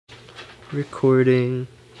Recording.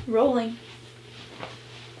 Rolling.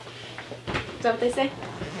 Is that what they say?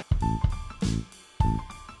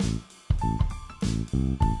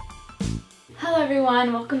 Hello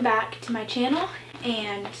everyone, welcome back to my channel,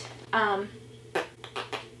 and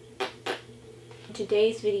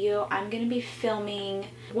today's video I'm going to be filming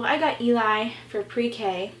what I got Eli for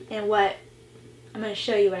pre-K and what I'm going to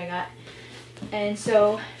show you what I got. And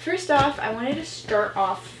so first off, I wanted to start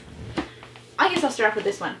off, I guess I'll start off with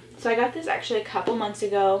this one. So I got this actually a couple months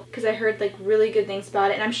ago because I heard like really good things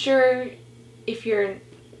about it, and I'm sure if you're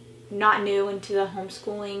not new into the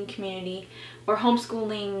homeschooling community or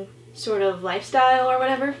homeschooling sort of lifestyle or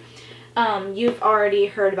whatever, you've already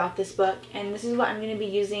heard about this book, and this is what I'm going to be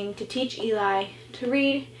using to teach Eli to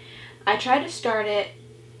read. I tried to start it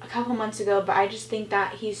a couple months ago, but I just think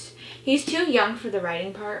that he's too young for the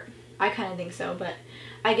writing part. I kind of think so, but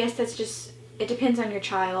I guess that's just, it depends on your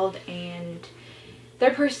child and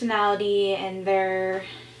their personality and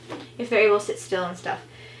if they're able to sit still and stuff.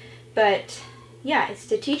 But yeah, it's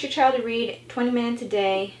to teach your child to read 20 minutes a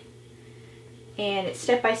day, and it's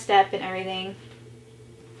step by step and everything.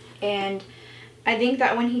 And I think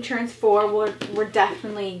that when he turns 4, we're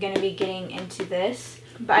definitely going to be getting into this.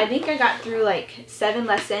 But I think I got through like 7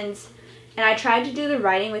 lessons, and I tried to do the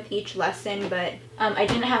writing with each lesson, but I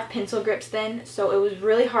didn't have pencil grips then, so it was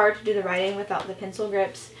really hard to do the writing without the pencil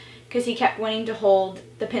grips, because he kept wanting to hold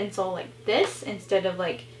the pencil like this instead of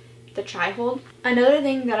like the tri-hold. Another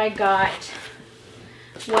thing that I got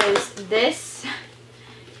was this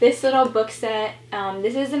little book set.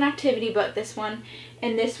 This is an activity book, this one,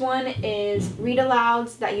 and this one is read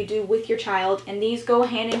alouds that you do with your child, and these go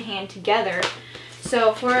hand in hand together.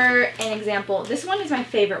 So for an example, this one is my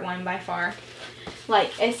favorite one by far.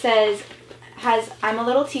 Like, it has I'm a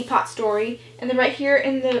Little Teapot story, and then right here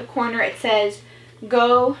in the corner it says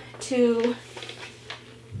it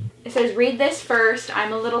says read this first,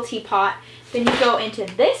 I'm a Little Teapot. Then you go into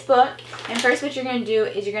this book, and first what you're going to do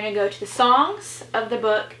is you're going to go to the songs of the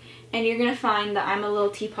book, and you're going to find the I'm a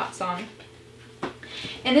Little Teapot song.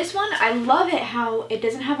 And this one, I love it how it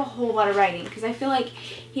doesn't have a whole lot of writing, because I feel like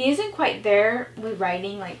he isn't quite there with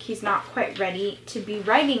writing. Like, he's not quite ready to be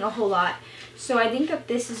writing a whole lot. So I think that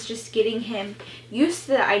this is just getting him used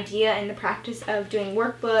to the idea and the practice of doing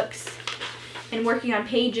workbooks and working on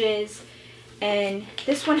pages. And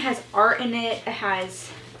this one has art in it. It has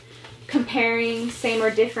comparing same or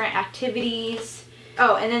different activities.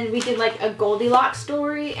 Oh, and then we did like a Goldilocks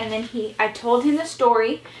story, and then I told him the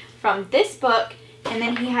story from this book, and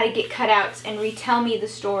then he had to get cutouts and retell me the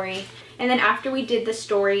story. And then after we did the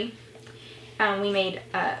story, we made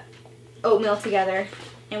oatmeal together,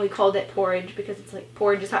 and we called it porridge because it's like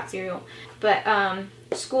porridge is hot cereal. But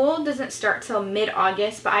school doesn't start till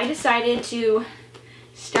mid-August, but I decided to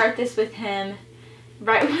start this with him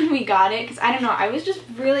right when we got it, because I don't know, I was just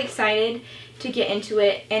really excited to get into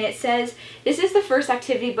it. And it says this is the first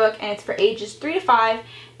activity book, and it's for ages 3 to 5,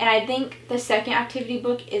 and I think the second activity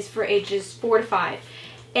book is for ages 4 to 5.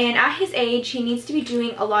 And at his age, he needs to be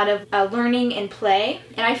doing a lot of learning and play,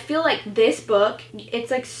 and I feel like this book,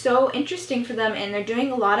 it's like so interesting for them, and they're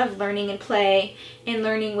doing a lot of learning and play and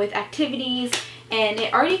learning with activities, and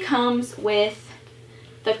it already comes with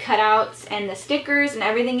the cutouts and the stickers and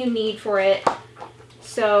everything you need for it.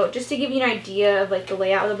 So just to give you an idea of like the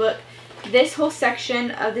layout of the book, this whole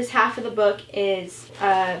section of this half of the book is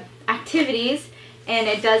activities, and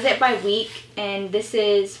it does it by week, and this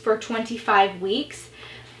is for 25 weeks.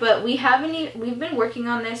 But we've been working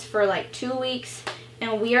on this for like 2 weeks,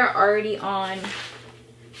 and we are already on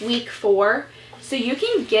week 4. So you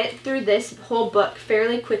can get through this whole book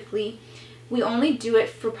fairly quickly. We only do it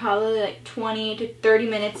for probably like 20 to 30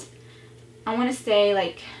 minutes. I want to say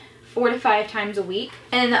like 4 to 5 times a week.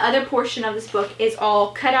 And then the other portion of this book is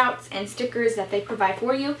all cutouts and stickers that they provide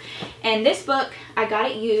for you. And this book, I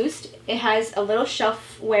got it used. It has a little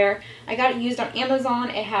shelf where I got it used on Amazon.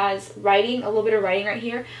 It has writing, a little bit of writing right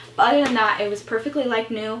here. But other than that, it was perfectly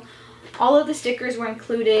like new. All of the stickers were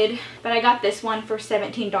included, but I got this one for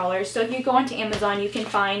 $17. So if you go onto Amazon, you can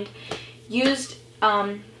find used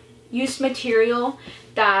material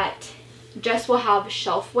that just will have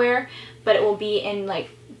shelfware, but it will be in like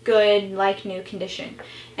good, like new condition.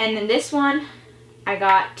 And then this one I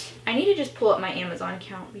need to just pull up my Amazon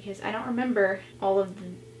account because I don't remember all of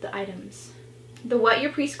the items. The What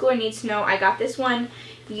Your Preschooler Needs to Know, I got this one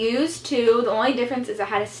used too. The only difference is I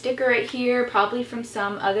had a sticker right here, probably from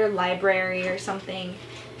some other library or something,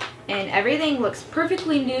 and everything looks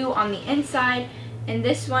perfectly new on the inside. And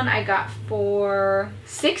this one I got for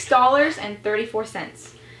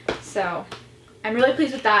 $6.34. So I'm really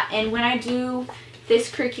pleased with that. And when I do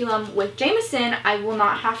this curriculum with Jameson, I will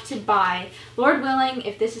not have to buy, Lord willing,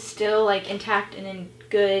 if this is still like intact and in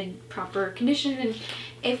good, proper condition, and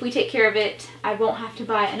if we take care of it, I won't have to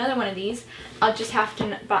buy another one of these. I'll just have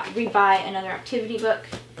to rebuy another activity book.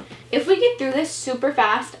 If we get through this super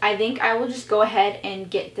fast, I think I will just go ahead and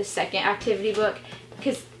get the second activity book,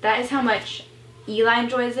 because that is how much Eli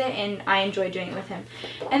enjoys it and I enjoy doing it with him.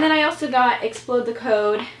 And then I also got Explode the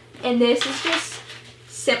Code, and this is just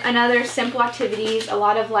another simple activities, a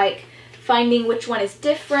lot of like finding which one is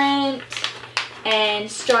different and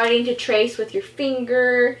starting to trace with your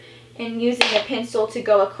finger and using a pencil to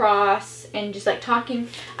go across and just like talking.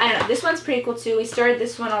 I don't know, this one's pretty cool too. We started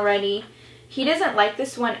this one already. He doesn't like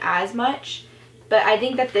this one as much, but I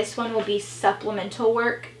think that this one will be supplemental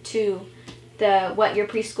work to what your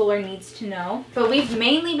preschooler needs to know. But we've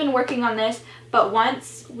mainly been working on this, but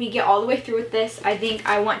once we get all the way through with this, I think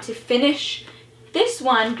I want to finish this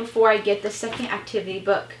one before I get the second activity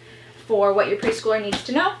book for what your preschooler needs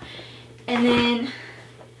to know. And then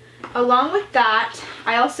along with that,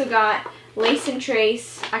 I also got lace and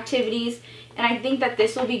trace activities, and I think that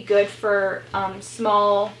this will be good for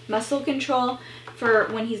small muscle control for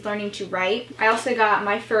when he's learning to write. I also got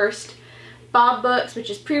my first Bob books, which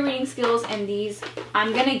is pre-reading skills, and these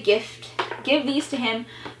I'm gonna give these to him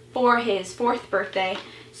for his 4th birthday.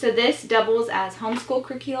 So this doubles as homeschool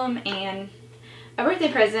curriculum and a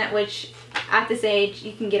birthday present, which at this age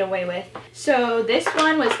you can get away with. So this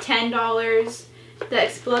one was $10. The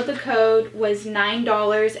Explode the Code was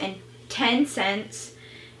 $9.10.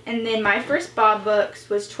 And then my first Bob books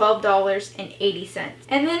was $12.80.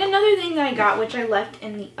 And then another thing that I got, which I left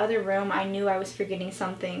in the other room, I knew I was forgetting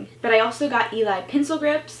something, but I also got Eli pencil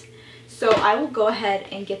grips. So I will go ahead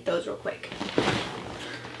and get those real quick.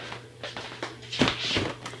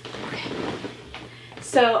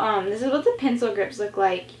 So this is what the pencil grips look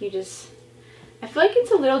like. I feel like it's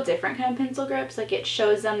a little different kind of pencil grips. Like it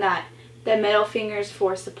shows them that the middle finger's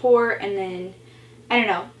for support, and then, I don't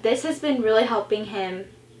know, this has been really helping him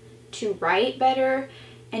to write better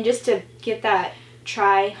and just to get that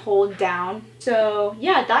hold down. So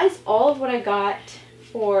yeah, that is all of what I got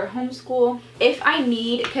for homeschool. If I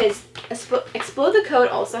need, because Explode the Code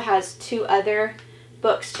also has 2 other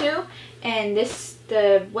books too, and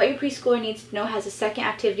what your preschooler needs to know has a second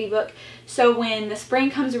activity book. So when the spring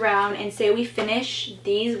comes around and say we finish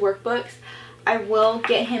these workbooks, I will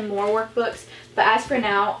get him more workbooks, but as for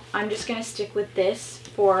now, I'm just gonna stick with this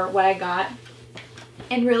for what I got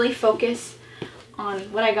and really focus on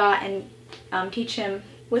what I got and teach him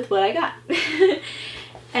with what I got.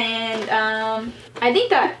 And I think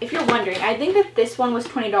that, if you're wondering, I think that this one was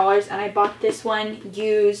 $20, and I bought this one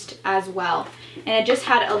used as well. And it just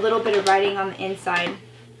had a little bit of writing on the inside,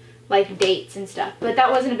 like dates and stuff, but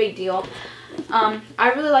that wasn't a big deal.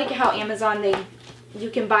 I really like how Amazon, you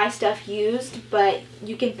can buy stuff used, but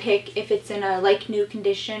you can pick if it's in a like new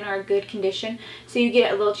condition or a good condition, so you get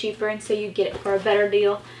it a little cheaper, and so you get it for a better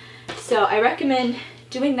deal. So I recommend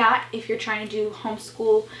doing that if you're trying to do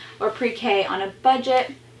homeschool or pre-K on a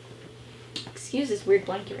budget. Excuse this weird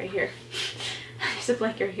blanket right here. There's a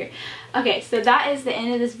blanket right here. Okay, so that is the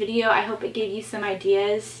end of this video. I hope it gave you some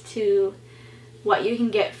ideas to what you can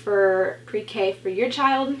get for pre-K for your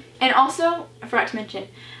child. And also, I forgot to mention,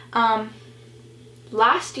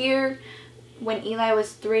 last year when Eli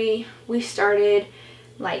was 3, we started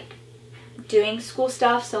like doing school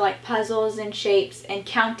stuff, so like puzzles and shapes and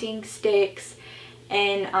counting sticks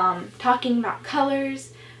and talking about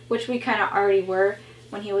colors, which we kind of already were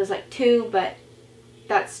when he was like 2, but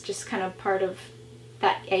that's just kind of part of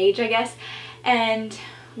that age, I guess. And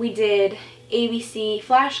we did ABC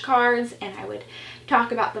flashcards, and I would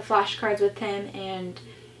talk about the flashcards with him, and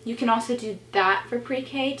you can also do that for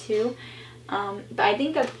pre-K too. But I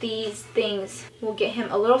think that these things will get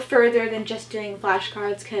him a little further than just doing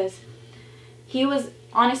flashcards, because he was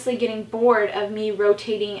honestly getting bored of me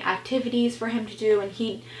rotating activities for him to do, and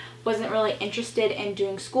he wasn't really interested in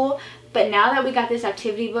doing school. But now that we got this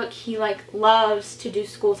activity book, he like loves to do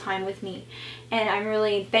school time with me, and I'm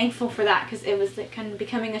really thankful for that, because it was like kind of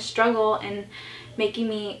becoming a struggle and making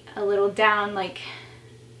me a little down, like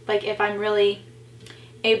if I'm really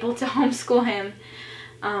able to homeschool him.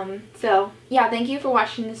 So yeah, thank you for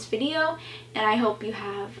watching this video, and I hope you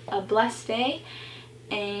have a blessed day,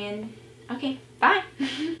 and okay, bye.